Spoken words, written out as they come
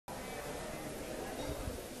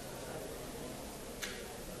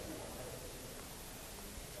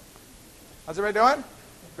How's everybody doing?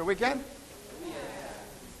 Good weekend?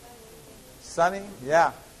 Sunny?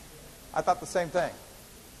 Yeah. I thought the same thing.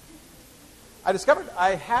 I discovered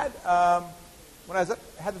I had, when I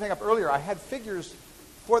had the thing up earlier, I had figures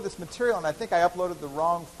for this material, and I think I uploaded the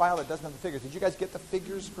wrong file that doesn't have the figures. Did you guys get the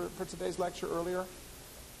figures for today's lecture earlier?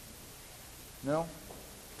 No?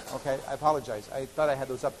 Okay, I apologize. I thought I had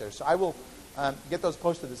those up there. So I will get those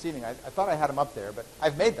posted this evening. I thought I had them up there, but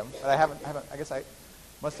I've made them, but I haven't. I guess I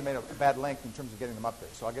must have made a bad link in terms of getting them up there.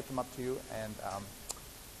 So I'll get them up to you, and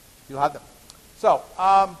you'll have them. So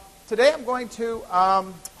today I'm going to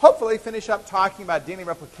hopefully finish up talking about DNA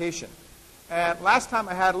replication. And last time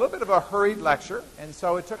I had a little bit of a hurried lecture, and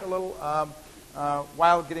so it took a little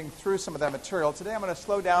while getting through some of that material. Today I'm going to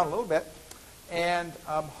slow down a little bit and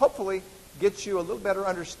hopefully get you a little better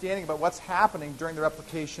understanding about what's happening during the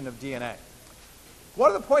replication of DNA. One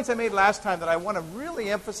of the points I made last time that I want to really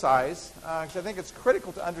emphasize, because I think it's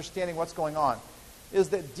critical to understanding what's going on, is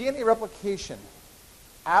that DNA replication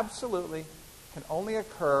absolutely can only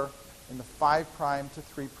occur in the 5' to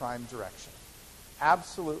 3' direction.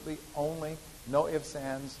 Absolutely only, no ifs,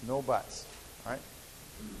 ands, no buts. All right?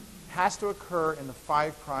 Has to occur in the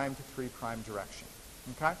 5' to 3' direction.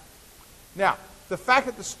 Okay? Now, the fact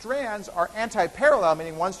that the strands are anti-parallel,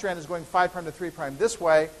 meaning one strand is going 5' to 3' this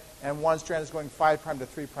way, and one strand is going 5' to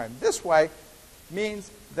 3' this way,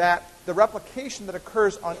 means that the replication that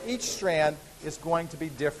occurs on each strand is going to be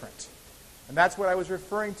different. And that's what I was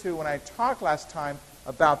referring to when I talked last time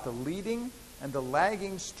about the leading and the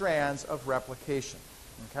lagging strands of replication.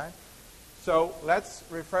 Okay? So let's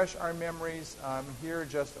refresh our memories here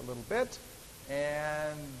just a little bit.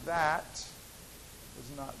 And that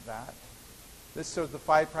is not that. This shows the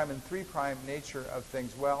 5' and 3' nature of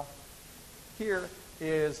things. Well, here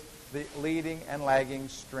is the leading and lagging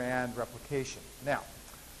strand replication. Now,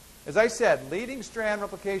 as I said, leading strand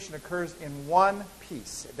replication occurs in one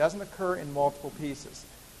piece. It doesn't occur in multiple pieces.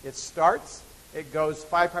 It starts, it goes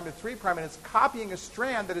 5' to 3', and it's copying a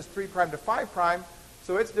strand that is 3' to 5',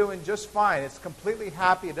 so it's doing just fine. It's completely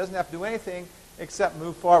happy. It doesn't have to do anything except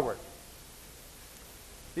move forward.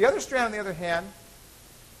 The other strand, on the other hand,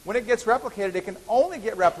 when it gets replicated, it can only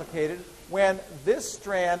get replicated when this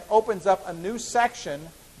strand opens up a new section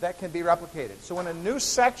that can be replicated. So when a new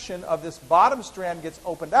section of this bottom strand gets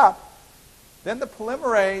opened up, then the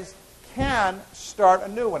polymerase can start a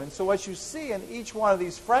new one. And so what you see in each one of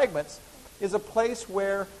these fragments is a place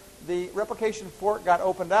where the replication fork got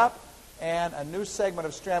opened up and a new segment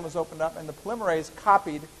of strand was opened up and the polymerase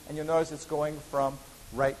copied, and you'll notice it's going from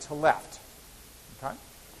right to left. Okay?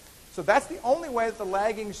 So that's the only way that the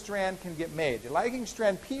lagging strand can get made. The lagging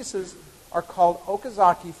strand pieces are called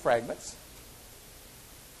Okazaki fragments.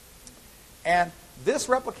 And this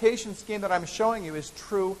replication scheme that I'm showing you is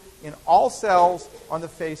true in all cells on the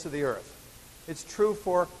face of the Earth. It's true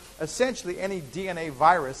for essentially any DNA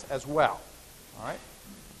virus as well. All right?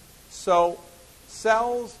 So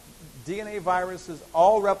cells, DNA viruses,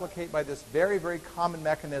 all replicate by this very, very common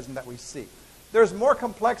mechanism that we see. There's more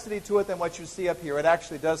complexity to it than what you see up here. It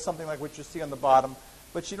actually does something like what you see on the bottom,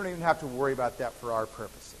 but you don't even have to worry about that for our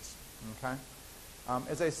purposes. Okay?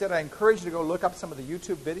 As I said, I encourage you to go look up some of the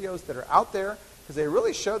YouTube videos that are out there, because they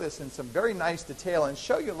really show this in some very nice detail and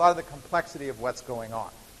show you a lot of the complexity of what's going on.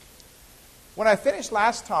 When I finished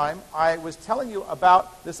last time, I was telling you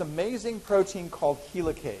about this amazing protein called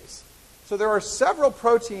helicase. So there are several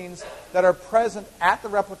proteins that are present at the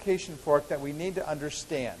replication fork that we need to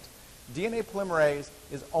understand. DNA polymerase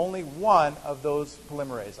is only one of those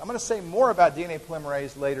polymerases. I'm going to say more about DNA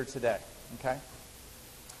polymerase later today. Okay?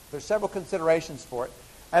 There's several considerations for it,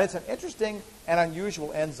 and it's an interesting and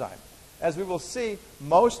unusual enzyme. As we will see,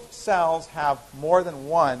 most cells have more than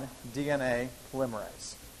one DNA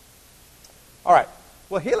polymerase. All right.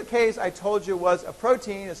 Well, helicase, I told you, was a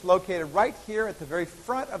protein. It's located right here at the very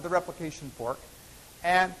front of the replication fork,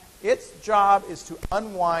 and its job is to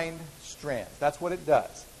unwind strands. That's what it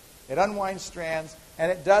does. It unwinds strands,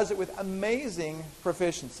 and it does it with amazing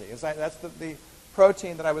proficiency. That's the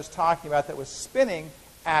protein that I was talking about that was spinning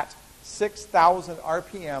at 6,000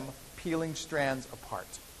 RPM, peeling strands apart.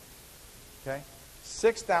 Okay?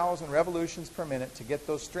 6,000 revolutions per minute to get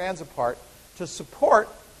those strands apart to support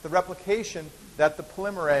the replication that the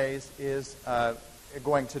polymerase is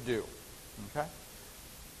going to do. Okay?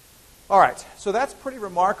 All right, so that's a pretty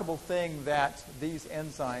remarkable thing that these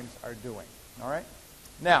enzymes are doing. All right?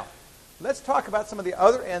 Now, let's talk about some of the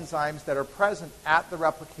other enzymes that are present at the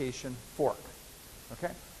replication fork.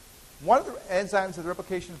 Okay? One of the enzymes of the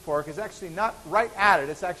replication fork is actually not right at it.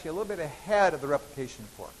 It's actually a little bit ahead of the replication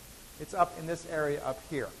fork. It's up in this area up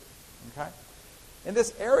here. Okay? In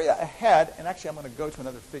this area ahead, and actually I'm going to go to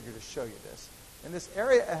another figure to show you this. In this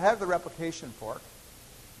area ahead of the replication fork,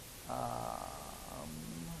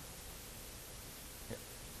 here,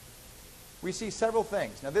 we see several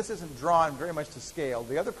things. Now this isn't drawn very much to scale.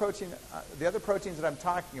 The other proteins that I'm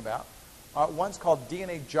talking about, one's called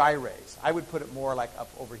DNA gyrase. I would put it more like up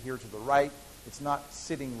over here to the right. It's not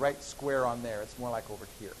sitting right square on there. It's more like over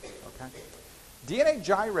here. Okay? DNA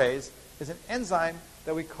gyrase is an enzyme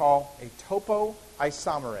that we call a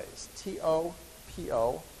topoisomerase.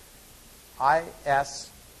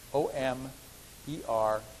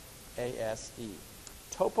 T-O-P-O-I-S-O-M-E-R-A-S-E.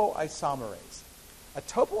 Topoisomerase. A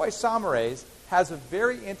topoisomerase has a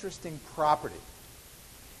very interesting property.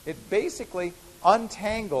 It basically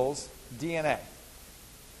untangles DNA.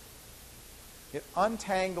 It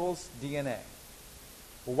untangles DNA.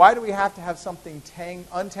 Well, why do we have to have something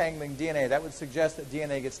untangling DNA? That would suggest that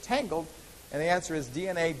DNA gets tangled, and the answer is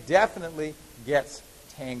DNA definitely gets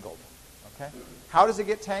tangled. Okay? How does it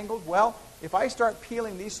get tangled? Well, if I start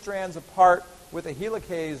peeling these strands apart with a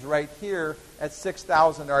helicase right here at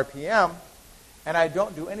 6,000 RPM, and I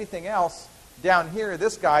don't do anything else, down here,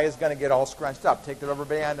 this guy is going to get all scrunched up. Take the rubber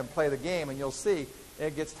band and play the game, and you'll see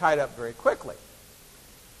it gets tied up very quickly.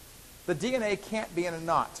 The DNA can't be in a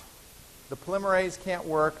knot. The polymerase can't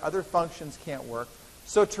work. Other functions can't work.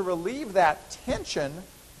 So to relieve that tension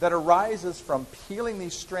that arises from peeling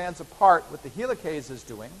these strands apart, what the helicase is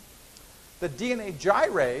doing, the DNA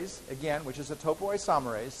gyrase, again, which is a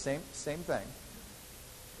topoisomerase, same thing,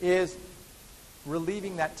 is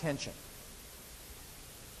relieving that tension.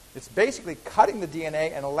 It's basically cutting the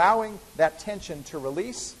DNA and allowing that tension to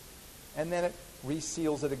release, and then it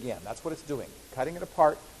reseals it again. That's what it's doing. Cutting it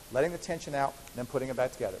apart, letting the tension out, and then putting it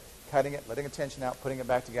back together. Cutting it, letting the tension out, putting it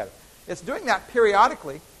back together. It's doing that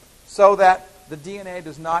periodically so that the DNA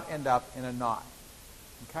does not end up in a knot.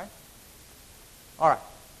 Okay? All right.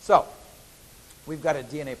 So, we've got a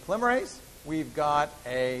DNA polymerase, we've got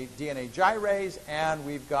a DNA gyrase, and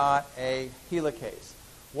we've got a helicase.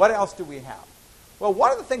 What else do we have? Well,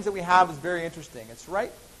 one of the things that we have is very interesting. It's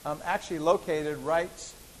actually located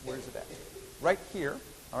right, where is it at? Right here,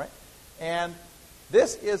 all right? And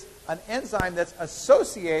this is an enzyme that's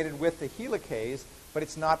associated with the helicase, but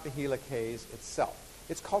it's not the helicase itself.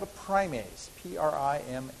 It's called a primase,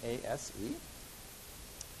 P-R-I-M-A-S-E.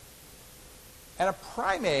 And a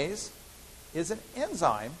primase is an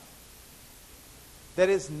enzyme that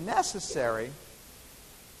is necessary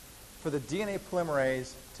for the DNA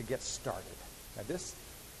polymerase to get started. Now, this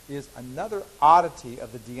is another oddity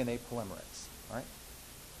of the DNA polymerase. All right?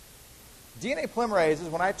 DNA polymerases,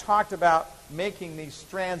 when I talked about making these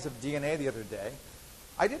strands of DNA the other day,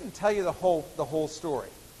 I didn't tell you the whole story.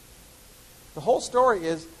 The whole story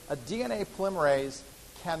is a DNA polymerase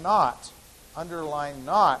cannot, underline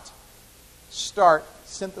not, start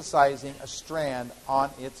synthesizing a strand on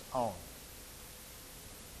its own.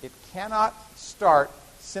 It cannot start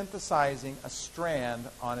synthesizing a strand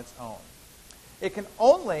on its own. It can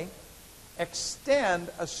only extend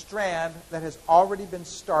a strand that has already been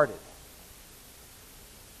started.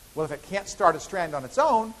 Well, if it can't start a strand on its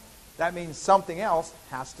own, that means something else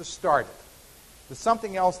has to start it. The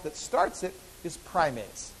something else that starts it is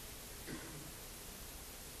primase.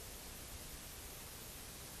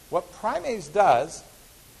 What primase does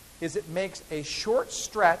is it makes a short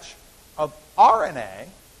stretch of RNA.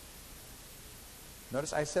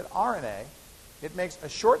 Notice I said RNA. It makes a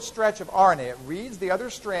short stretch of RNA. It reads the other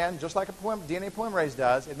strand just like a DNA polymerase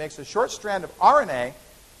does. It makes a short strand of RNA,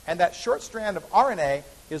 and that short strand of RNA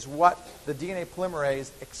is what the DNA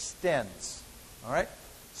polymerase extends. All right?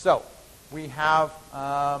 So we have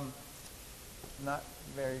not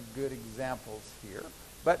very good examples here,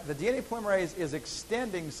 but the DNA polymerase is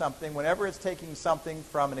extending something whenever it's taking something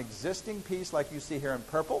from an existing piece, like you see here in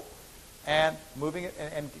purple, and moving it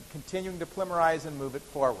and continuing to polymerize and move it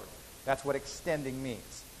forward. That's what extending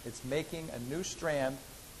means. It's making a new strand,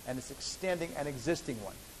 and it's extending an existing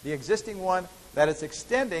one. The existing one that it's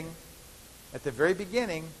extending at the very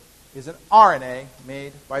beginning is an RNA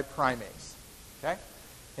made by primase. Okay?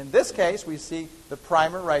 In this case, we see the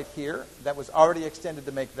primer right here that was already extended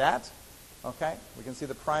to make that. Okay? We can see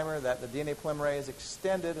the primer that the DNA polymerase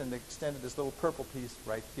extended, and extended this little purple piece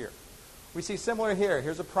right here. We see similar here.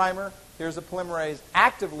 Here's a primer. Here's a polymerase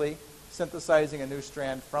actively synthesizing a new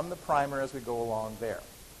strand from the primer as we go along there.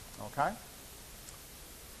 Okay?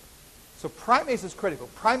 So primase is critical.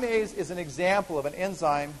 Primase is an example of an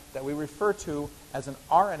enzyme that we refer to as an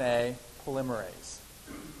RNA polymerase,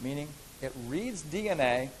 meaning it reads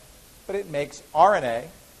DNA, but it makes RNA,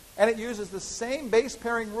 and it uses the same base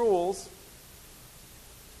pairing rules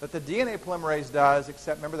that the DNA polymerase does,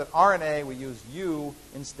 except remember that RNA, we use U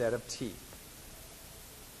instead of T.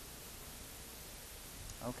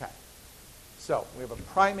 Okay. So we have a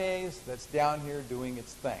primase that's down here doing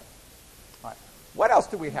its thing. All right. What else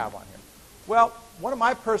do we have on here? Well, one of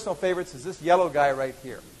my personal favorites is this yellow guy right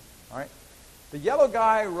here. All right. The yellow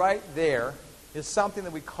guy right there is something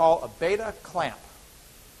that we call a beta clamp.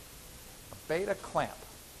 A beta clamp.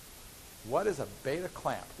 What is a beta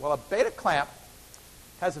clamp? Well, a beta clamp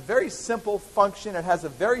has a very simple function. It has a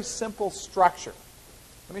very simple structure.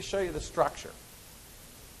 Let me show you the structure.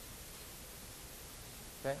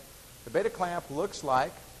 Okay? The beta clamp looks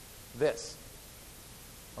like this.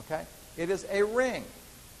 Okay? It is a ring.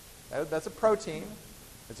 That's a protein.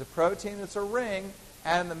 It's a protein that's a ring.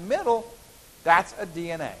 And in the middle, that's a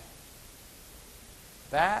DNA.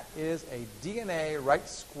 That is a DNA right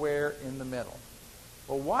square in the middle.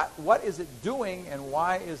 Well, what is it doing, and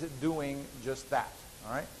why is it doing just that?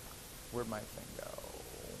 All right? Where'd my thing go?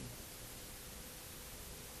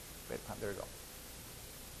 There we go.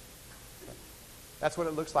 Okay. That's what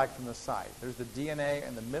it looks like from the side. There's the DNA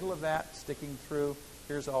in the middle of that sticking through.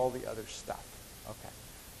 Here's all the other stuff. Okay.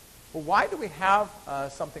 Well, why do we have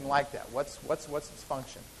something like that? What's its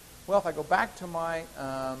function? Well, if I go back to my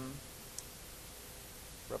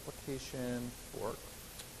replication fork,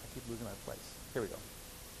 I keep losing my place. Here we go.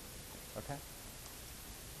 Okay.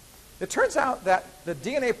 It turns out that the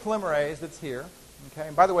DNA polymerase that's here, okay,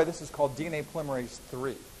 and by the way, this is called DNA polymerase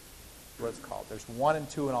 3, what it's called. There's 1 and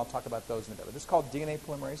 2, and I'll talk about those in a bit. But this is called DNA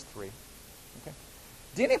polymerase 3. Okay.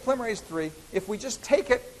 DNA polymerase 3, if we just take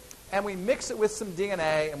it and we mix it with some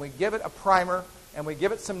DNA and we give it a primer and we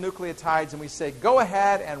give it some nucleotides and we say, go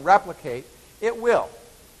ahead and replicate, it will.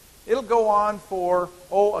 It'll go on for,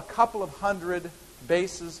 a couple of hundred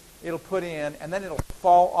bases it'll put in, and then it'll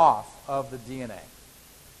fall off of the DNA.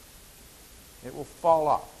 It will fall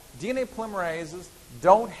off. DNA polymerases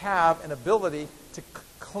don't have an ability to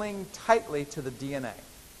cling tightly to the DNA.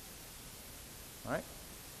 All right?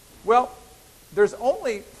 Well, there's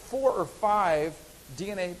only 4 or 5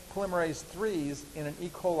 DNA polymerase 3s in an E.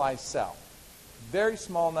 coli cell. Very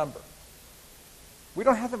small number. We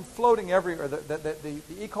don't have them floating everywhere. The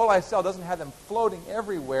E. coli cell doesn't have them floating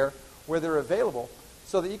everywhere where they're available.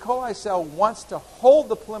 So the E. coli cell wants to hold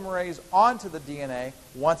the polymerase onto the DNA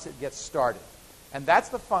once it gets started. And that's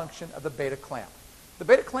the function of the beta clamp. The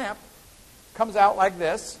beta clamp comes out like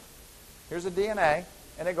this. Here's a DNA,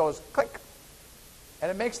 and it goes click.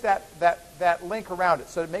 And it makes that link around it.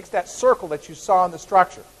 So it makes that circle that you saw in the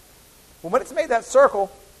structure. Well, when it's made that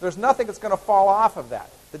circle, there's nothing that's going to fall off of that.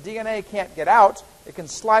 The DNA can't get out. It can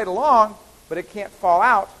slide along, but it can't fall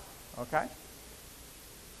out. Okay?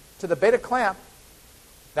 To the beta clamp,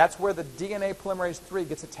 that's where the DNA polymerase 3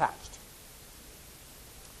 gets attached.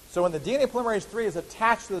 So when the DNA polymerase 3 is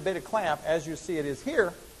attached to the beta clamp, as you see it is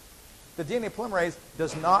here, the DNA polymerase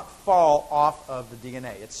does not fall off of the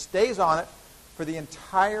DNA. It stays on it for the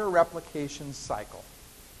entire replication cycle.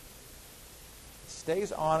 It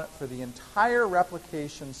stays on it for the entire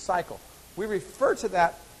replication cycle. We refer to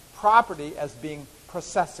that property as being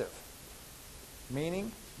processive,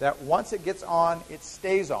 meaning that once it gets on, it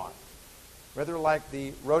stays on. Rather like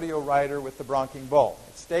the rodeo rider with the bronching bull.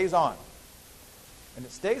 It stays on. And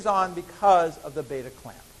it stays on because of the beta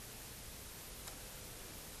clamp.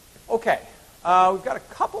 Okay, we've got a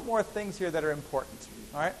couple more things here that are important.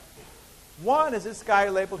 All right. One is this guy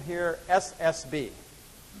labeled here SSB.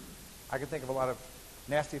 I can think of a lot of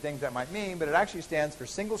nasty things that might mean, but it actually stands for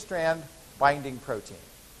single-strand binding protein.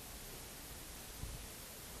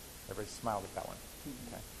 Everybody smiled at that one.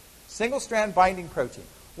 Okay. Single-strand binding protein.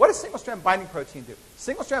 What does single-strand binding protein do?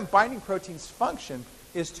 Single-strand binding protein's function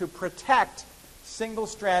is to protect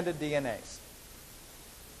single-stranded DNAs.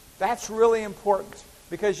 That's really important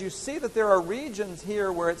because you see that there are regions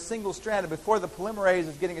here where it's single-stranded before the polymerase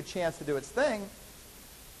is getting a chance to do its thing.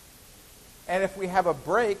 And if we have a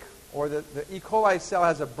break, or the E. coli cell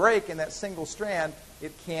has a break in that single strand,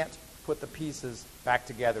 it can't put the pieces back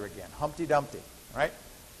together again. Humpty Dumpty, right?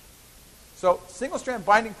 So single-strand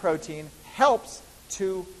binding protein helps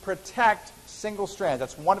to protect single strands.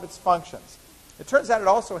 That's one of its functions. It turns out it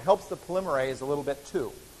also helps the polymerase a little bit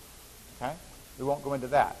too. Okay? We won't go into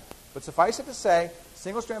that. But suffice it to say,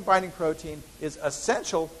 single-strand binding protein is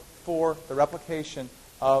essential for the replication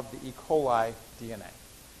of the E. coli DNA.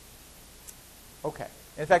 Okay.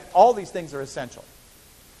 In fact, all these things are essential.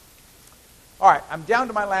 All right, I'm down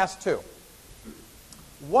to my last 2.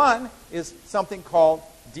 One is something called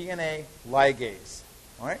DNA ligase.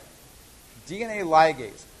 All right? DNA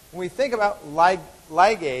ligase. When we think about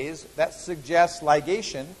ligase, that suggests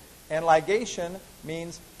ligation, and ligation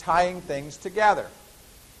means tying things together.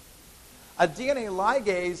 A DNA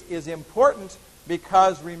ligase is important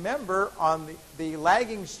because, remember, on the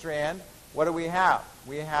lagging strand, what do we have?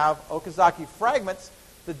 We have Okazaki fragments.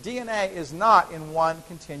 The DNA is not in one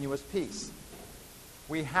continuous piece.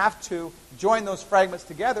 We have to join those fragments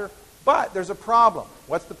together, but there's a problem.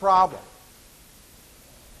 What's the problem?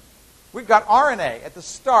 We've got RNA at the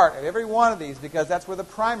start of every one of these because that's where the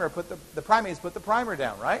primase put the primer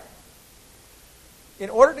down, right? In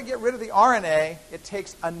order to get rid of the RNA, it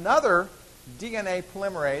takes another DNA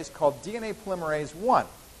polymerase called DNA Polymerase I.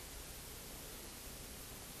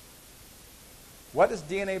 What does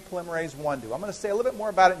DNA Polymerase I do? I'm going to say a little bit more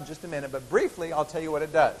about it in just a minute, but briefly I'll tell you what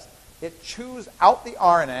it does. It chews out the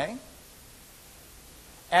RNA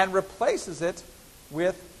and replaces it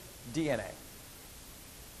with DNA.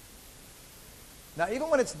 Now, even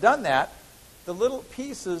when it's done that, the little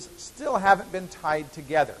pieces still haven't been tied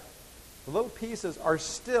together. The little pieces are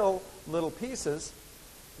still little pieces.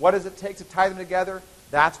 What does it take to tie them together?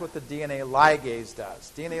 That's what the DNA ligase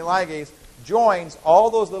does. DNA ligase joins all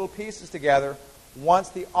those little pieces together once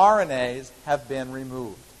the RNAs have been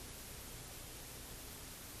removed.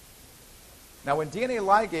 Now, when DNA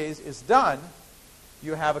ligase is done,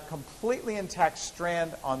 you have a completely intact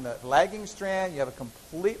strand on the lagging strand. You have a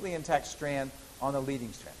completely intact strand on the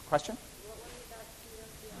leading strand. Question?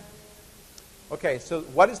 Okay, so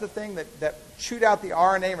what is the thing that chewed out the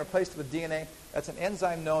RNA and replaced it with DNA? That's an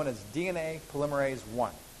enzyme known as DNA Polymerase I.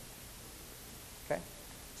 Okay?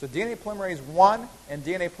 So DNA Polymerase I and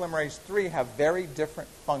DNA Polymerase III have very different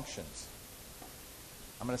functions.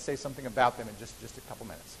 I'm going to say something about them in just a couple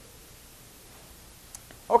minutes.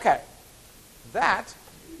 Okay. That,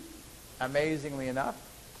 amazingly enough,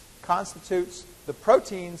 constitutes the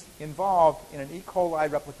proteins involved in an E. coli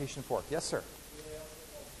replication fork. Yes, sir?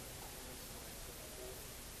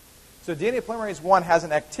 So DNA polymerase I has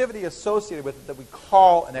an activity associated with it that we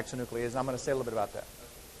call an exonuclease, and I'm going to say a little bit about that.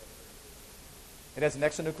 It has an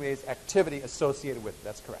exonuclease activity associated with it.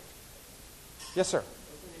 That's correct. Yes, sir?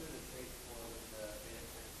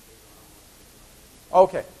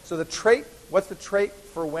 Okay, so the trait, what's the trait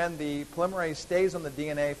for when the polymerase stays on the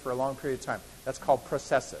DNA for a long period of time? That's called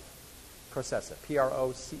processive. Processive.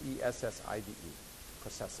 P-R-O-C-E-S-S-I-V-E.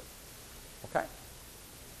 Processive. Okay?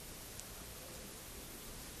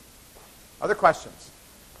 Other questions?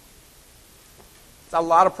 It's a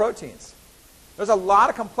lot of proteins. There's a lot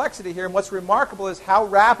of complexity here, and what's remarkable is how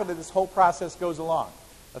rapidly this whole process goes along.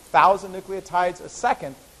 1,000 nucleotides a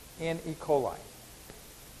second in E. coli.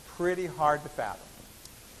 Pretty hard to fathom.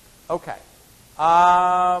 Okay.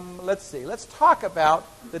 Let's see. Let's talk about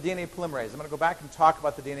the DNA polymerase. I'm going to go back and talk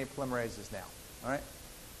about the DNA polymerases now. All right?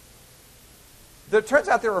 It turns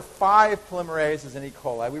out there are 5 polymerases in E.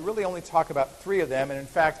 coli. We really only talk about 3 of them, and in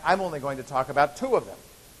fact, I'm only going to talk about 2 of them.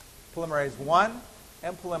 Polymerase I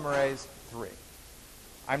and polymerase III.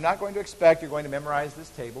 I'm not going to expect you're going to memorize this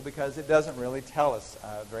table because it doesn't really tell us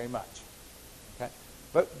very much. Okay?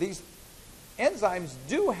 But these enzymes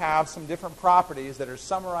do have some different properties that are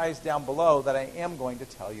summarized down below that I am going to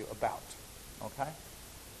tell you about. Okay?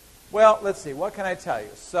 Well, let's see. What can I tell you?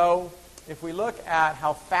 So, if we look at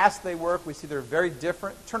how fast they work, we see they're very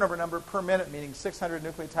different. Turnover number per minute, meaning 600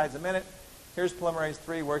 nucleotides a minute. Here's polymerase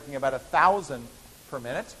III working about 1,000 per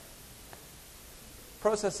minute.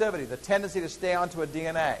 Processivity, the tendency to stay onto a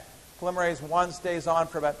DNA. Polymerase I stays on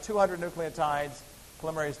for about 200 nucleotides.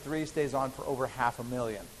 Polymerase III stays on for over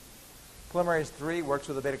 500,000. Polymerase III works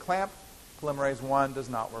with a beta clamp. Polymerase I does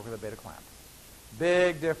not work with a beta clamp.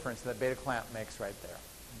 Big difference that beta clamp makes right there.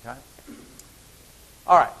 Okay?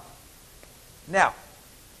 All right. Now,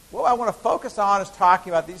 what I want to focus on is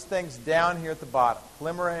talking about these things down here at the bottom.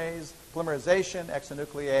 Polymerase, polymerization,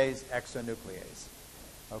 exonuclease, exonuclease.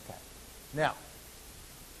 Okay. Now,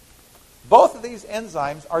 both of these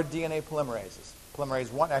enzymes are DNA polymerases.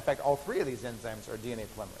 Polymerase I, in fact, all 3 of these enzymes are DNA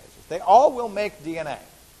polymerases. They all will make DNA.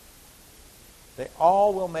 They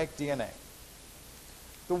all will make DNA.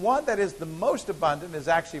 The one that is the most abundant is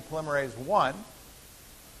actually polymerase I.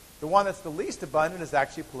 The one that's the least abundant is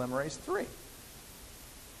actually polymerase III.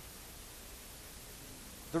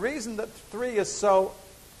 The reason that 3 is so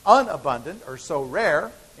unabundant or so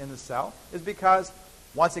rare in the cell is because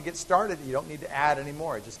once it gets started, you don't need to add any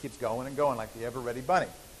more. It just keeps going and going like the ever-ready bunny.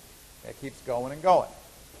 It keeps going and going.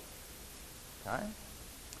 Okay?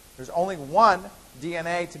 There's only one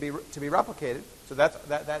DNA to be replicated, so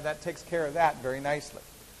that takes care of that very nicely.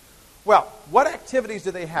 Well, what activities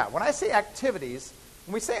do they have? When I say activities,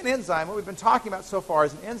 when we say an enzyme, what we've been talking about so far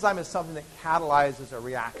is an enzyme is something that catalyzes a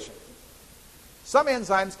reaction. Some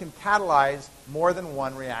enzymes can catalyze more than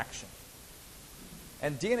one reaction.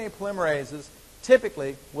 And DNA polymerases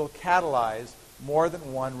typically will catalyze more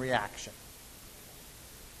than one reaction.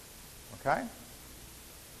 Okay?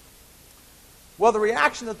 Well, the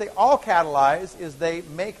reaction that they all catalyze is they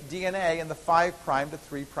make DNA in the 5' to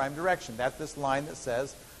 3' direction. That's this line that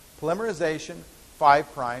says polymerization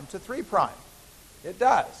 5' to 3'. It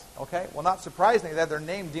does. Okay? Well, not surprisingly, that they're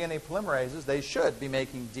named DNA polymerases. They should be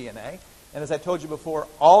making DNA. And as I told you before,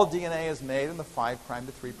 all DNA is made in the 5'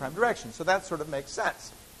 to 3' direction. So that sort of makes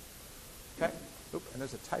sense. Okay? Oop, and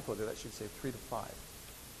there's a typo there. That should say 3 to 5.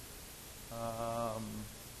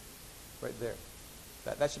 Right there.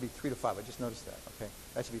 That should be 3 to 5. I just noticed that. Okay?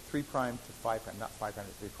 That should be 3' to 5', not 5' to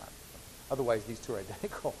 3'. Otherwise, these two are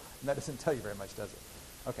identical. And that doesn't tell you very much, does it?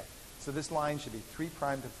 Okay. So this line should be 3' to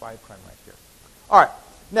 5' right here. All right.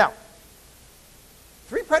 Now,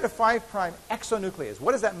 3' to 5' exonuclease.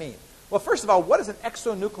 What does that mean? Well, first of all, what does an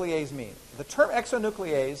exonuclease mean? The term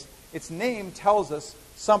exonuclease, its name tells us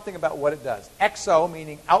something about what it does. Exo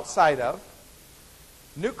meaning outside of.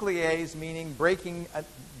 Nuclease meaning breaking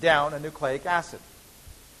down a nucleic acid.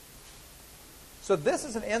 So this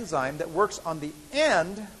is an enzyme that works on the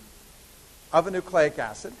end of a nucleic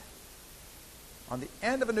acid,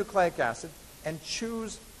 and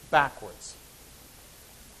chews backwards.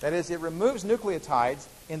 That is, it removes nucleotides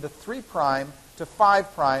in the 3' to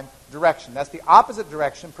 5' direction. That's the opposite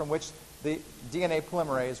direction from which the DNA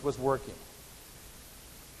polymerase was working.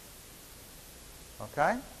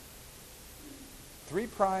 Okay? 3'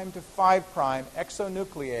 to 5'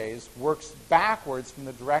 exonuclease works backwards from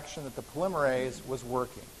the direction that the polymerase was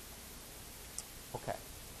working. Okay.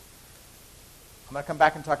 I'm going to come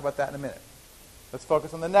back and talk about that in a minute. Let's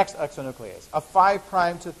focus on the next exonuclease, a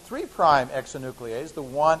 5' to 3' exonuclease, the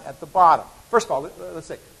one at the bottom. First of all, let's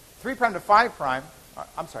say 3' to 5'.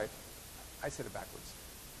 I'm sorry, I said it backwards.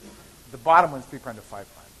 The bottom one's 3' to 5'.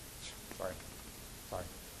 Sorry.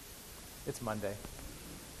 It's Monday.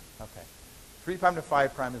 Okay. 3' to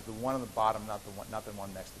 5' is the one on the bottom, not the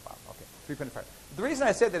one next to the bottom. Okay, 3' to 5'. The reason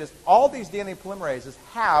I said that is all these DNA polymerases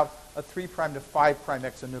have a 3' to 5'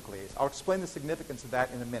 exonuclease. I'll explain the significance of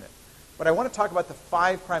that in a minute. But I want to talk about the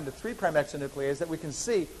 5' to 3' exonuclease that we can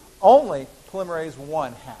see only polymerase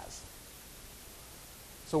 1 has.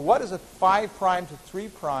 So what does a 5' to 3'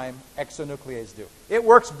 exonuclease do? It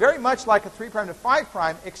works very much like a 3' to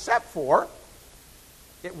 5', except for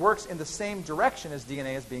it works in the same direction as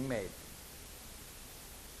DNA is being made.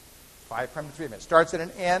 5' to 3'. It starts at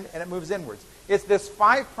an end and it moves inwards. It's this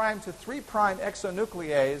 5' to 3'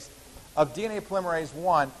 exonuclease of DNA polymerase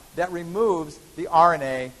 1 that removes the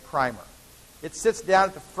RNA primer. It sits down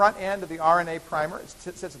at the front end of the RNA primer. It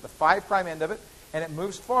sits at the 5' end of it, and it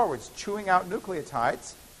moves forwards, chewing out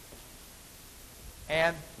nucleotides,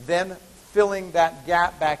 and then filling that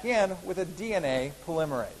gap back in with a DNA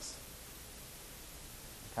polymerase.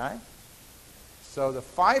 Okay? So the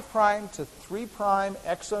 5' to 3'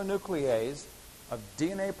 exonuclease of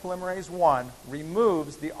DNA polymerase 1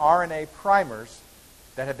 removes the RNA primers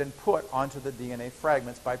that have been put onto the DNA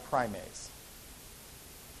fragments by primase.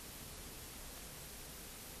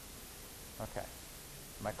 Okay.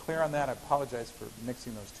 Am I clear on that? I apologize for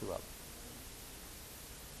mixing those two up.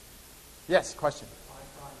 Yes, question?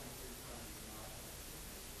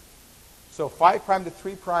 So 5' to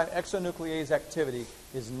 3' exonuclease activity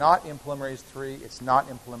is not in polymerase 3. It's not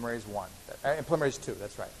in polymerase 1. In polymerase 2,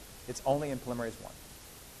 that's right. It's only in polymerase 1.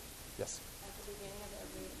 Yes? At the beginning of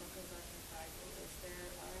every Okazaki fragment, is there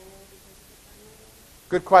RNA because of the primase?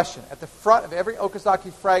 Good question. At the front of every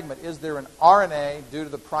Okazaki fragment, is there an RNA due to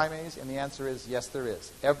the primase? And the answer is yes, there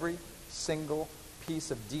is. Every single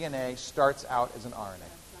piece of DNA starts out as an RNA.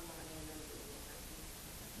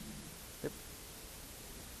 Yep.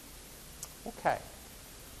 Okay.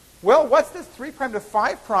 Well, what's this 3' to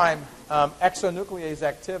 5' exonuclease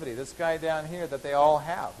activity, this guy down here that they all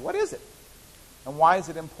have? What is it? And why is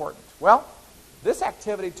it important? Well, this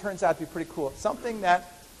activity turns out to be pretty cool. It's something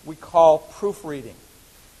that we call proofreading.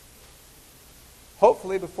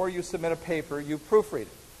 Hopefully, before you submit a paper, you proofread it,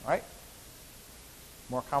 right?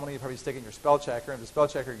 More commonly, you probably stick it in your spell checker. If the spell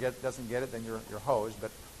checker doesn't get it, then you're hosed.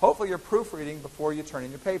 But hopefully, you're proofreading before you turn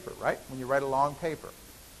in your paper, right? When you write a long paper.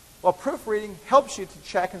 Well, proofreading helps you to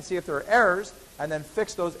check and see if there are errors, and then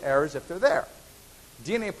fix those errors if they're there.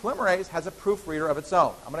 DNA polymerase has a proofreader of its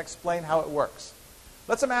own. I'm going to explain how it works.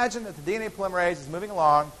 Let's imagine that the DNA polymerase is moving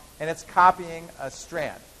along, and it's copying a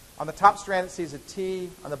strand. On the top strand, it sees a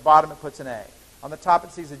T. On the bottom, it puts an A. On the top,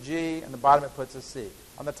 it sees a G. On the bottom, it puts a C.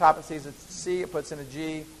 On the top, it sees a C. It puts in a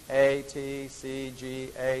G, A, T, C, G,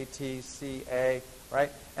 A, T, C, A,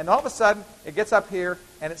 right? And all of a sudden, it gets up here,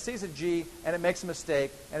 and it sees a G, and it makes a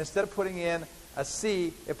mistake. And instead of putting in a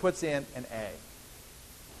C, it puts in an A.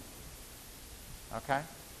 Okay?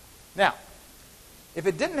 Now, if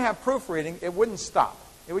it didn't have proofreading, it wouldn't stop.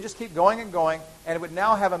 it would just keep going and going, and it would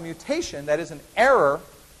now have a mutation that is an error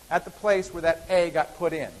at the place where that A got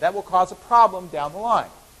put in. That will cause a problem down the line.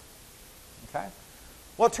 Okay?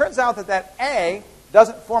 Well, it turns out that that A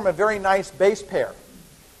doesn't form a very nice base pair.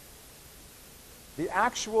 The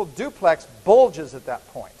actual duplex bulges at that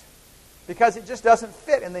point because it just doesn't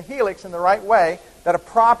fit in the helix in the right way that a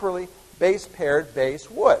properly base-paired base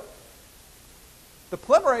would. The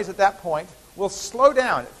polymerase at that point will slow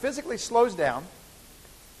down. It physically slows down.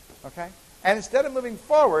 Okay? And instead of moving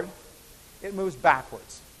forward, it moves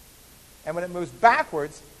backwards. And when it moves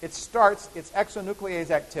backwards, it starts its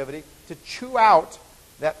exonuclease activity to chew out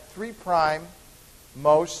that 3'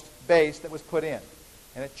 most base that was put in.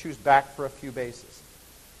 And it chews back for a few bases.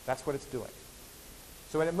 That's what it's doing.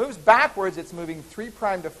 So when it moves backwards, it's moving 3'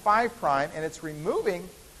 to 5', and it's removing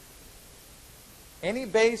any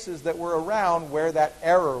bases that were around where that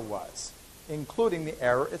error was, including the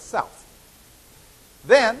error itself.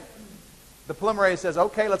 Then the polymerase says,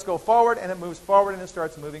 okay, let's go forward, and it moves forward, and it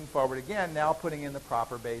starts moving forward again, now putting in the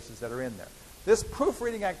proper bases that are in there. This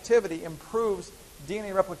proofreading activity improves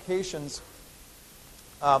DNA replication's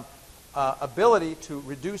ability to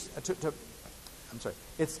reduce,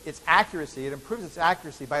 its accuracy. It improves its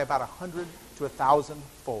accuracy by about 100 to 1,000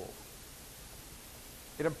 fold.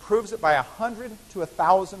 It improves it by 100 to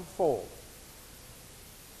 1,000 fold.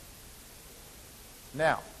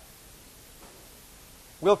 Now,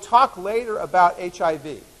 we'll talk later about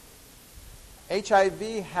HIV.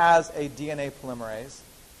 HIV has a DNA polymerase,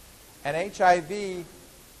 and HIV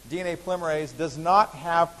DNA polymerase does not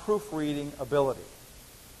have proofreading ability.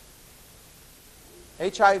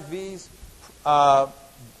 HIV's DNA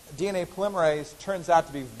polymerase turns out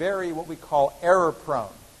to be very, what we call, error-prone.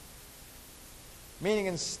 Meaning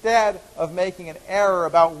instead of making an error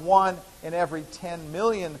about 1 in every 10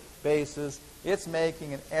 million bases, it's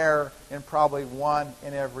making an error in probably 1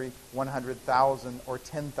 in every 100,000 or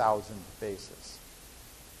 10,000 bases.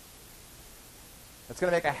 It's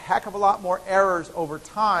going to make a heck of a lot more errors over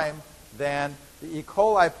time than the E.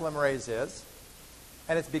 coli polymerase is.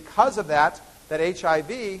 And it's because of that that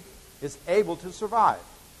HIV is able to survive.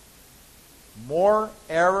 More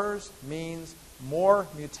errors means more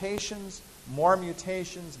mutations. More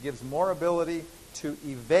mutations gives more ability to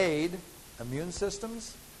evade immune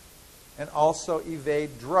systems and also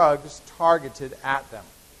evade drugs targeted at them.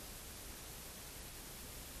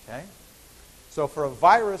 Okay? So for a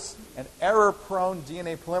virus, an error-prone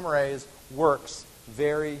DNA polymerase works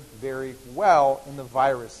very, very well in the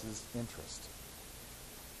virus's interest.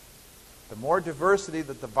 The more diversity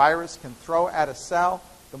that the virus can throw at a cell,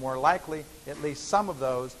 the more likely at least some of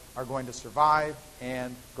those are going to survive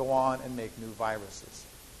and go on and make new viruses.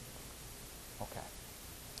 Okay.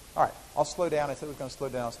 All right. I'll slow down. I said we were going to slow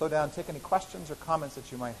down. I'll slow down and take any questions or comments that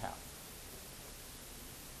you might have.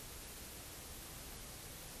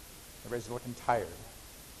 Everybody's looking tired.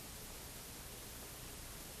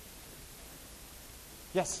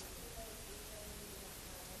 Yes?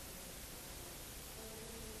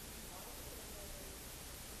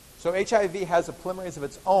 So HIV has a polymerase of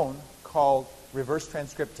its own called reverse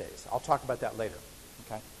transcriptase. I'll talk about that later.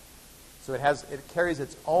 Okay? So it carries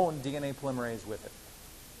its own DNA polymerase with it.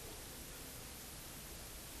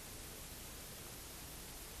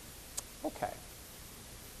 Okay.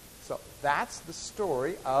 So that's the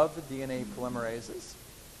story of the DNA polymerases.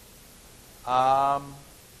 I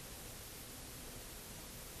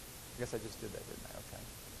guess I just did that, didn't I? Okay.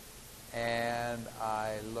 And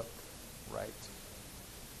I look right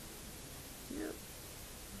here.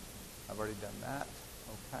 I've already done that.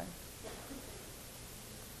 Okay.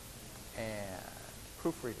 And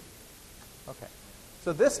proofreading. Okay.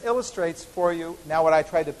 So this illustrates for you, now what I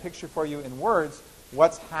tried to picture for you in words,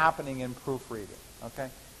 what's happening in proofreading. Okay.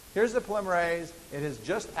 Here's the polymerase. It has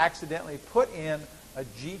just accidentally put in a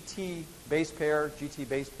GT base pair. GT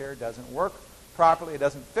base pair doesn't work properly. It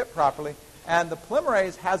doesn't fit properly. And the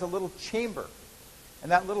polymerase has a little chamber.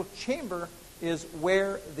 And that little chamber is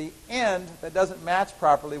where the end that doesn't match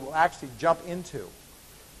properly will actually jump into.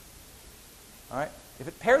 All right? If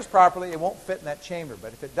it pairs properly, it won't fit in that chamber.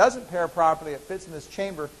 But if it doesn't pair properly, it fits in this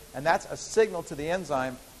chamber, and that's a signal to the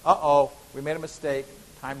enzyme, uh-oh, we made a mistake,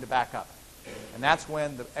 time to back up. And that's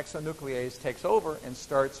when the exonuclease takes over and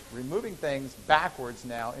starts removing things backwards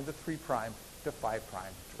now in the 3' to 5'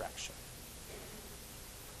 direction.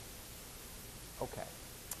 Okay.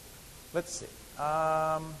 Let's see.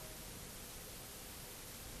 I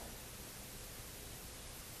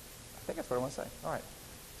think that's what I want to say. All right.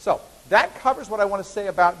 So that covers what I want to say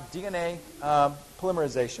about DNA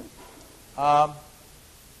polymerization.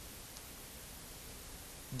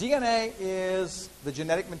 DNA is the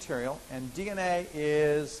genetic material, and DNA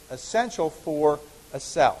is essential for a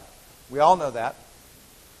cell. We all know that.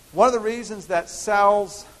 One of the reasons that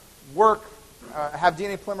cells work, have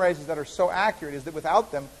DNA polymerases that are so accurate is that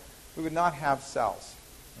without them, we would not have cells.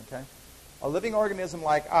 Okay? A living organism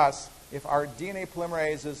like us, if our DNA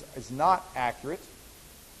polymerases is not accurate,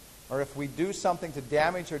 or if we do something to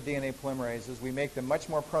damage our DNA polymerases, we make them much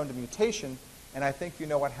more prone to mutation, and I think you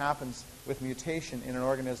know what happens with mutation in an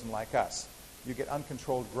organism like us. You get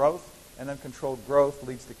uncontrolled growth, and uncontrolled growth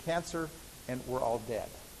leads to cancer, and we're all dead.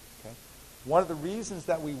 Okay? One of the reasons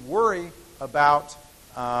that we worry about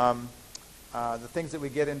the things that we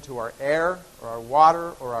get into our air, or our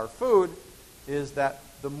water, or our food, is that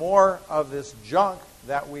the more of this junk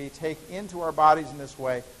that we take into our bodies in this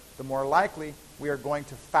way, the more likely we are going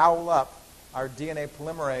to foul up our DNA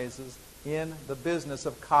polymerases in the business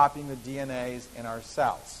of copying the DNAs in our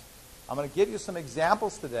cells. I'm going to give you some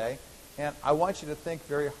examples today, and I want you to think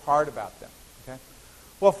very hard about them. Okay?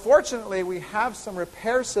 Well, fortunately, we have some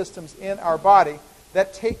repair systems in our body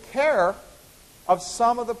that take care of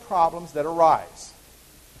some of the problems that arise.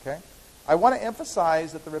 Okay? I want to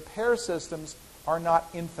emphasize that the repair systems are not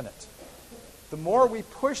infinite. The more we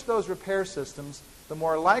push those repair systems, the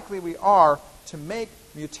more likely we are to make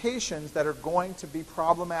mutations that are going to be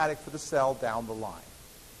problematic for the cell down the line.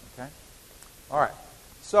 Okay? All right.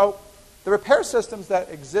 So the repair systems that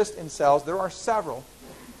exist in cells, there are several,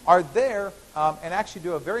 are there and actually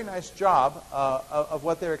do a very nice job of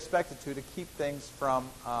what they're expected to keep things from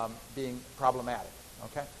being problematic.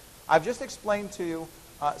 Okay? I've just explained to you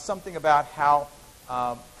something about how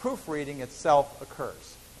proofreading itself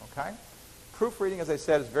occurs. Okay? Proofreading, as I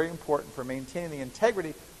said, is very important for maintaining the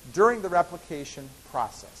integrity during the replication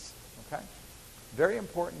process. Okay? Very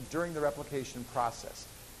important during the replication process.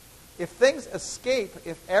 If things escape,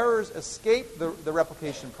 if errors escape the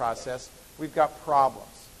replication process, we've got problems.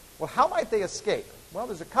 Well, how might they escape? Well,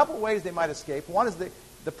 there's a couple ways they might escape. One is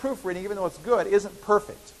the proofreading, even though it's good, isn't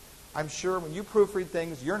perfect. I'm sure when you proofread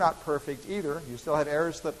things, you're not perfect either. You still have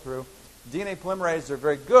errors slip through. DNA polymerases are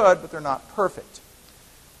very good, but they're not perfect.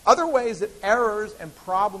 Other ways that errors and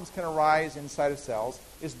problems can arise inside of cells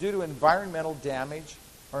is due to environmental damage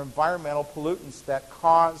or environmental pollutants that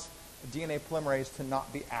cause DNA polymerase to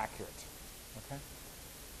not be accurate. Okay?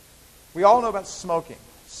 We all know about smoking.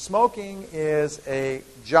 Smoking is a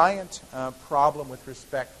giant problem with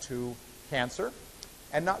respect to cancer.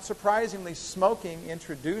 And not surprisingly, smoking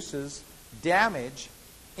introduces damage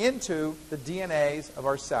into the DNAs of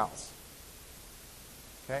our cells.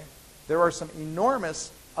 Okay? There are some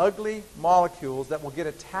enormous ugly molecules that will get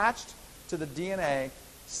attached to the DNA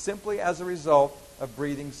simply as a result of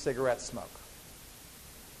breathing cigarette smoke.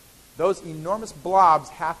 Those enormous blobs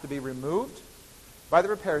have to be removed by the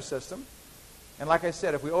repair system. And like I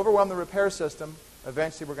said, if we overwhelm the repair system,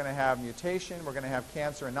 eventually we're going to have mutation, we're going to have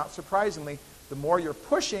cancer, and not surprisingly, the more you're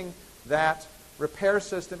pushing that repair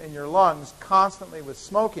system in your lungs constantly with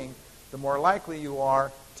smoking, the more likely you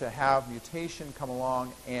are to have mutation come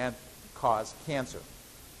along and cause cancer.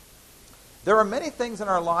 There are many things in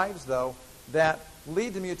our lives, though, that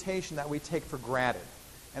lead to mutation that we take for granted.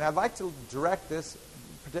 And I'd like to direct this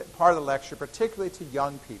part of the lecture particularly to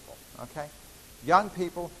young people. Okay? Young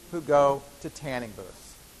people who go to tanning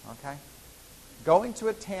booths. Okay? Going to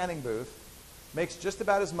a tanning booth makes just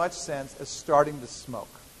about as much sense as starting to smoke.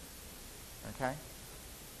 Okay?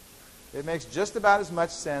 It makes just about as much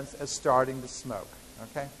sense as starting to smoke.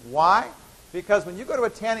 Okay? Why? Because when you go to a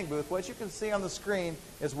tanning booth, what you can see on the screen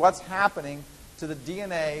is what's happening to the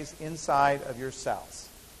DNAs inside of your cells.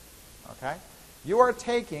 Okay? You are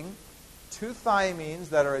taking two thymines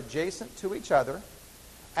that are adjacent to each other,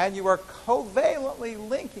 and you are covalently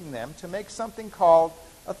linking them to make something called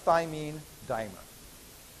a thymine dimer.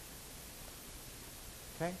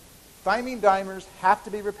 Okay? Thymine dimers have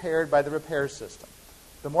to be repaired by the repair system.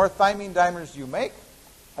 The more thymine dimers you make,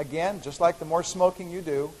 again, just like the more smoking you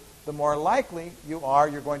do, the more likely you're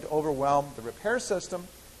going to overwhelm the repair system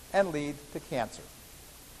and lead to cancer.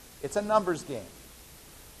 It's a numbers game.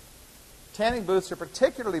 Tanning booths are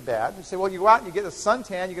particularly bad. You say, well, you go out and you get a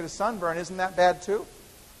suntan, you get a sunburn. Isn't that bad too?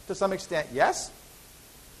 To some extent, yes.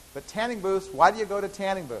 But tanning booths, why do you go to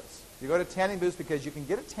tanning booths? You go to tanning booths because you can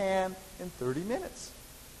get a tan in 30 minutes.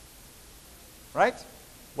 Right?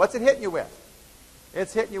 What's it hitting you with?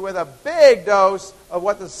 It's hitting you with a big dose of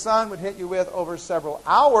what the sun would hit you with over several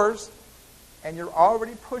hours, and you're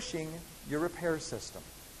already pushing your repair system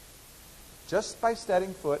just by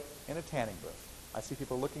setting foot in a tanning booth. I see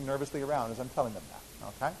people looking nervously around as I'm telling them that.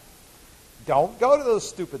 Okay? Don't go to those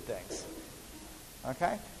stupid things.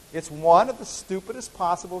 Okay? It's one of the stupidest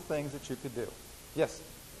possible things that you could do. Yes?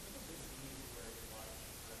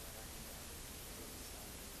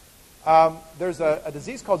 There's a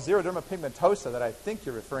disease called xeroderma pigmentosa that I think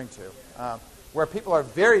you're referring to, where people are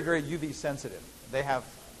very, very UV sensitive. They have,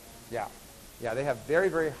 they have very,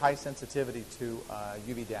 very high sensitivity to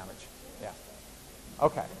UV damage. Yeah.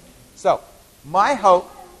 Okay. So my hope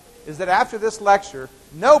is that after this lecture,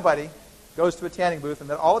 nobody goes to a tanning booth and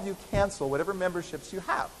that all of you cancel whatever memberships you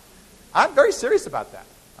have. I'm very serious about that,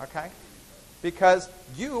 okay? Because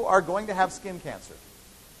you are going to have skin cancer,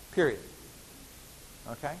 period.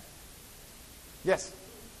 Okay? Yes?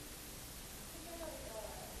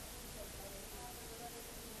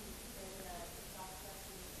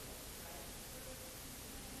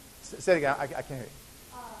 Say it again. I can't hear you.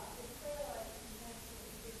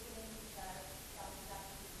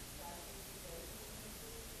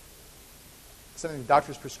 Something the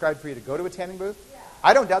doctors prescribe for you to go to a tanning booth? Yeah.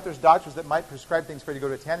 I don't doubt there's doctors that might prescribe things for you to go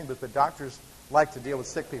to a tanning booth, but doctors like to deal with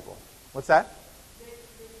sick people. What's that?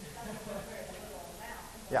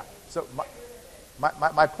 Yeah. So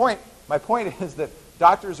my point is that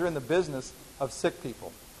doctors are in the business of sick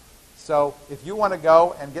people. So if you want to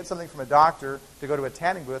go and get something from a doctor to go to a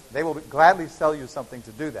tanning booth, they will gladly sell you something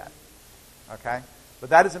to do that. Okay? But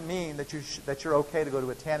that doesn't mean that you're okay to go to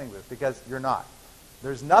a tanning booth, because you're not.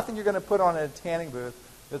 There's nothing you're going to put on a tanning booth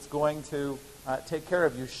that's going to take care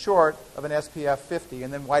of you short of an SPF 50,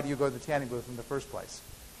 and then why do you go to the tanning booth in the first place?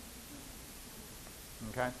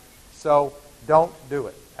 Okay? So don't do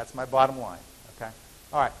it. That's my bottom line. Okay?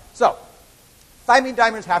 All right. So thymine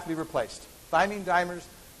dimers have to be replaced. Thymine dimers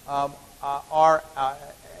are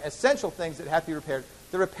essential things that have to be repaired.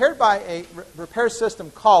 They're repaired by a repair system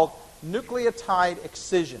called nucleotide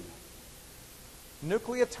excision.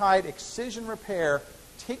 Nucleotide excision repair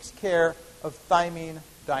takes care of thymine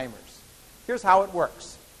dimers. Here's how it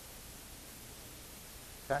works.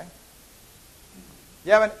 Okay?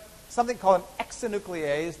 You have something called an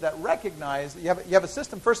exonuclease that recognizes, you have a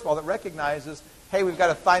system, first of all, that recognizes, hey, we've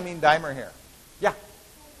got a thymine dimer here. Yeah?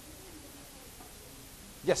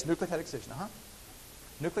 Yes, nucleotide excision.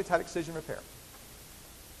 Nucleotide excision repair.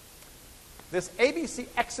 This ABC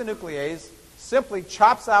exonuclease simply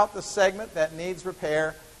chops out the segment that needs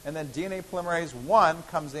repair, and then DNA polymerase I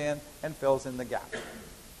comes in and fills in the gap.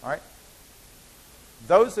 All right?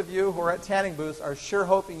 Those of you who are at tanning booths are sure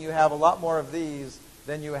hoping you have a lot more of these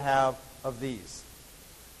than you have of these.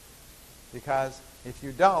 Because if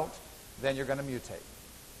you don't, then you're going to mutate.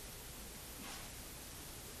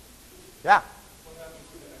 Yeah?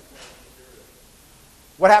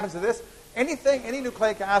 What happens to this? Any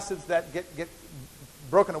nucleic acids that get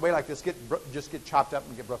broken away like this just get chopped up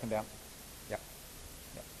and get broken down. Yeah.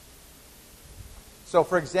 So,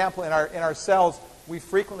 for example, in our cells, we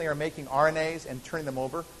frequently are making RNAs and turning them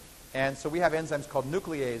over, and so we have enzymes called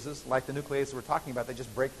nucleases, like the nucleases we're talking about. They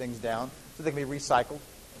just break things down so they can be recycled,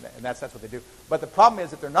 and that's what they do. But the problem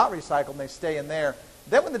is, if they're not recycled and they stay in there,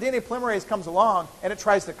 then when the DNA polymerase comes along and it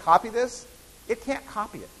tries to copy this, it can't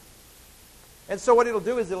copy it. And so what it'll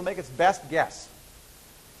do is it'll make its best guess.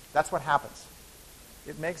 That's what happens.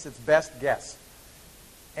 It makes its best guess.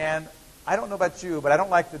 And I don't know about you, but I don't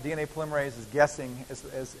like the DNA polymerase as guessing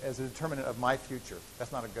as a determinant of my future.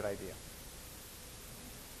 That's not a good idea.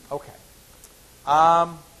 Okay.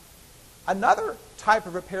 Another type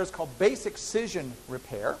of repair is called base excision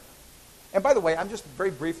repair. And by the way, I'm just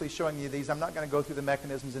very briefly showing you these. I'm not going to go through the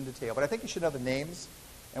mechanisms in detail, but I think you should know the names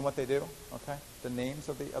and what they do. Okay? The names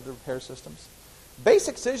of the repair systems. Base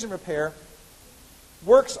excision repair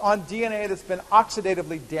works on DNA that's been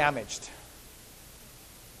oxidatively damaged.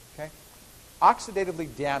 Okay?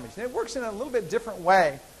 Oxidatively damaged. And it works in a little bit different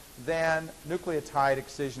way than nucleotide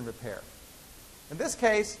excision repair. In this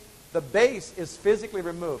case, the base is physically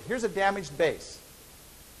removed. Here's a damaged base.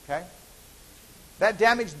 Okay? That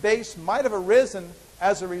damaged base might have arisen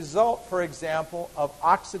as a result, for example, of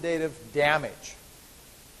oxidative damage.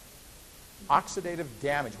 Oxidative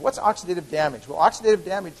damage. What's oxidative damage? Well, oxidative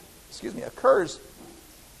damage, occurs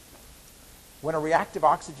when a reactive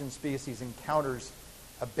oxygen species encounters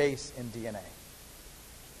a base in DNA.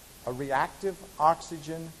 A reactive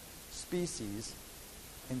oxygen species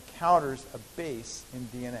encounters a base in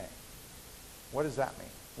DNA. What does that mean?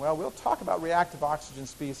 Well, we'll talk about reactive oxygen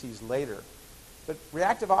species later. But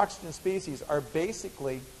reactive oxygen species are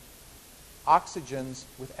basically oxygens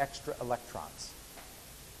with extra electrons.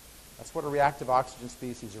 That's what a reactive oxygen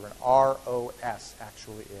species, or an ROS,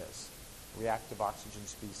 actually is. Reactive oxygen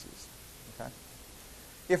species. Okay?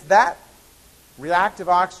 If that reactive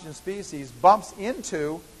oxygen species bumps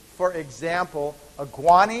into, for example, a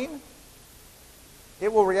guanine,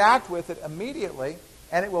 it will react with it immediately,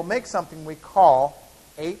 and it will make something we call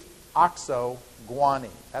 8-oxoguanine.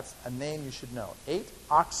 That's a name you should know.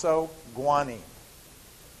 8-oxoguanine.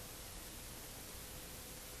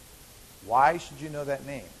 Why should you know that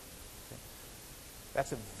name? Okay.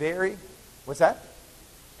 That's a very, what's that?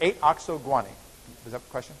 8-oxoguanine. Was that the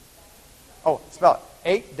question? Oh, spell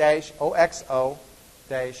it. 8-oxo-guanine.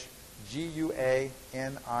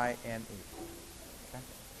 Okay.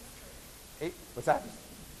 8, what's that?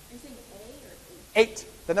 Are you saying A or 8.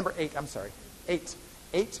 The number 8, I'm sorry. 8.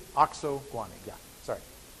 8-oxoguanine. Yeah, sorry.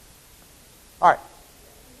 All right.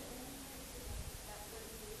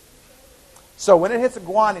 So when it hits a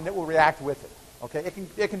guanine, it will react with it. Okay?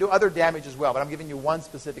 It can do other damage as well, but I'm giving you one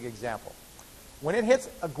specific example. When it hits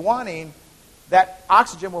a guanine, that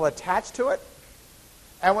oxygen will attach to it,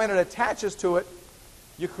 and when it attaches to it,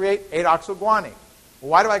 you create 8-oxoguanine.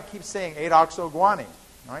 Well, why do I keep saying 8-oxoguanine?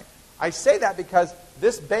 All right? I say that because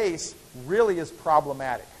this base really is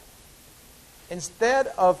problematic. Instead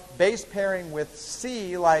of base pairing with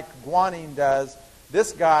C like guanine does,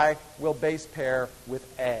 this guy will base pair with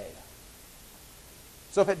A.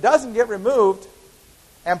 So if it doesn't get removed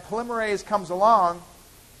and polymerase comes along,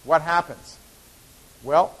 what happens?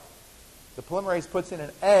 Well, the polymerase puts in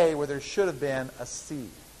an A where there should have been a C.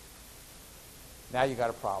 Now you got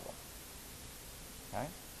a problem. Okay?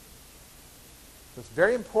 So it's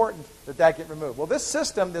very important that that get removed. Well, this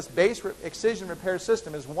system, this base excision repair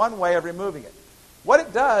system, is one way of removing it. What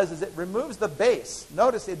it does is it removes the base.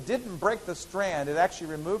 Notice it didn't break the strand. It actually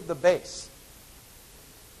removed the base.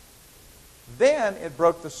 Then it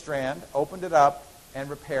broke the strand, opened it up, and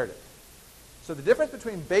repaired it. So the difference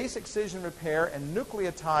between base excision repair and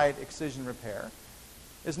nucleotide excision repair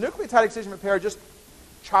is nucleotide excision repair just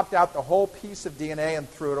chopped out the whole piece of DNA and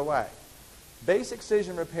threw it away. Base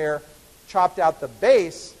excision repair chopped out the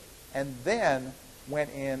base and then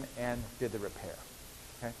went in and did the repair.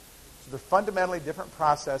 Okay? So they're fundamentally different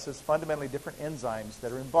processes, fundamentally different enzymes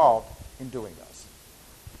that are involved in doing those.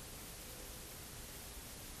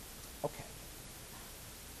 Okay.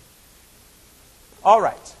 All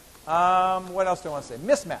right. What else do I want to say?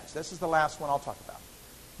 Mismatch. This is the last one I'll talk about.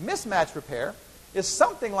 Mismatch repair is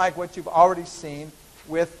something like what you've already seen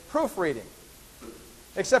with proofreading.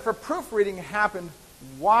 Except for proofreading happened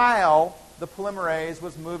while the polymerase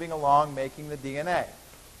was moving along making the DNA.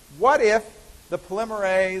 What if the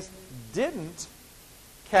polymerase didn't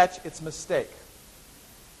catch its mistake?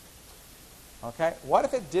 Okay? What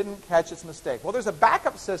if it didn't catch its mistake? Well, there's a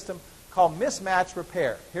backup system called mismatch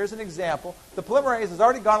repair. Here's an example. The polymerase has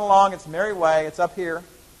already gone along its merry way. It's up here.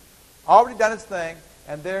 Already done its thing.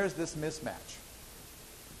 And there's this mismatch.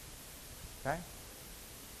 Okay?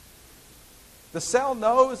 The cell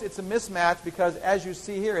knows it's a mismatch because, as you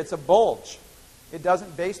see here, it's a bulge. It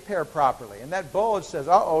doesn't base pair properly. And that bulge says,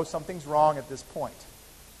 uh-oh, something's wrong at this point.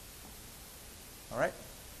 All right?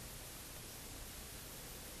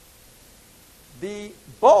 The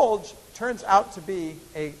bulge turns out to be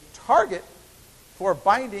a target for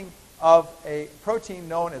binding of a protein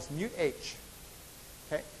known as mut-H.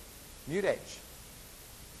 Okay? Mut-H.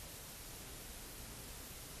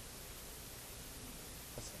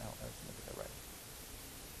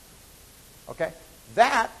 Okay?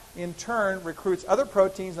 That, in turn, recruits other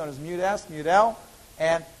proteins known as mut-S, mut-L,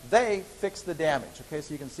 and they fix the damage. Okay?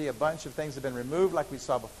 So you can see a bunch of things have been removed like we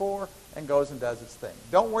saw before and goes and does its thing.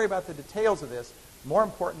 Don't worry about the details of this. More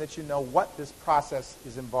important that you know what this process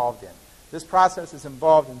is involved in. This process is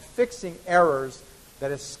involved in fixing errors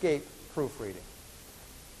that escape proofreading.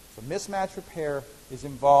 So mismatch repair is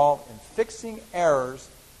involved in fixing errors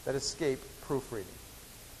that escape proofreading.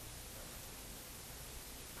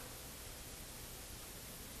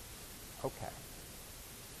 Okay.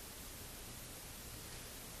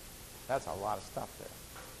 That's a lot of stuff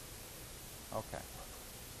there. Okay.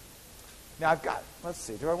 Now I've got, let's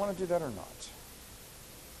see, do I want to do that or not?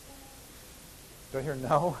 Do I hear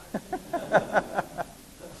no?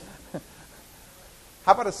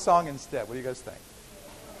 How about a song instead? What do you guys think?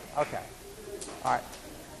 Okay. All right.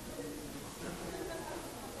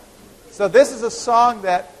 So this is a song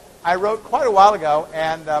that I wrote quite a while ago,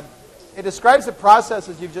 and it describes the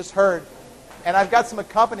processes you've just heard, and I've got some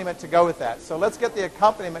accompaniment to go with that. So let's get the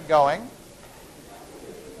accompaniment going.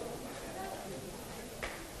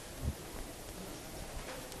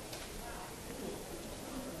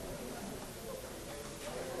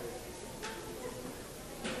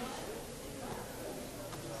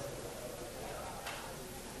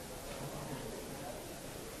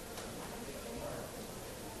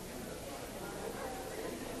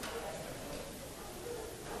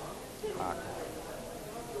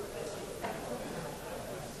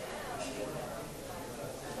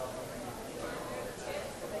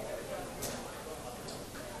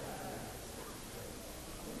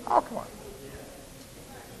 Oh, come on.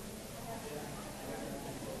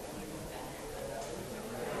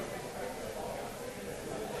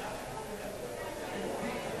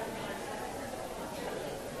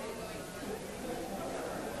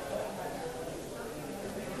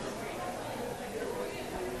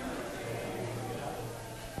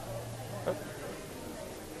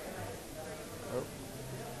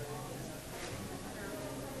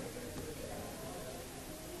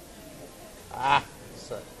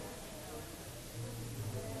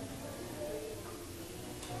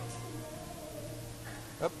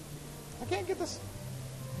 Oh, I can't get this.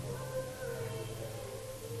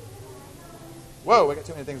 Whoa, we got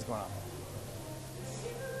too many things going on.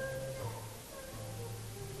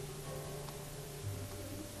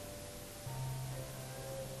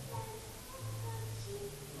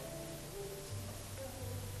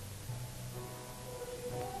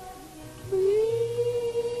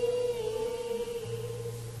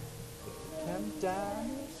 Come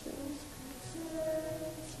down.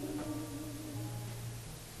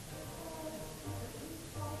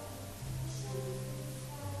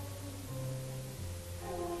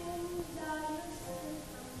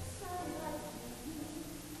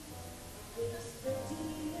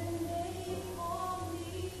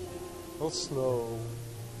 A little slow.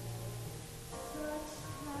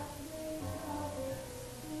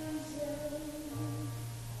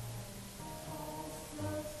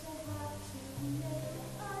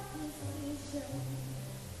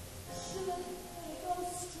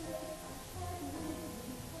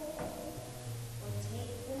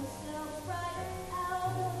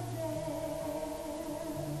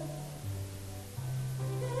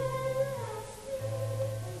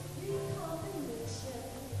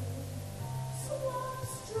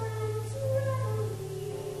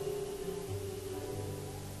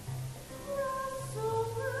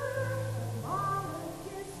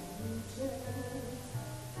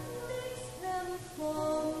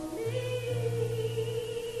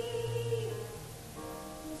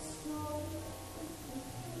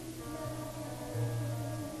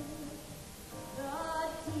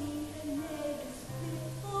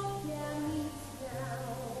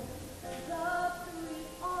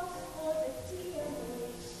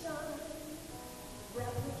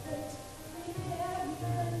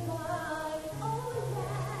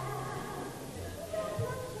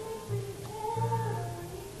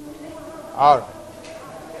 All right.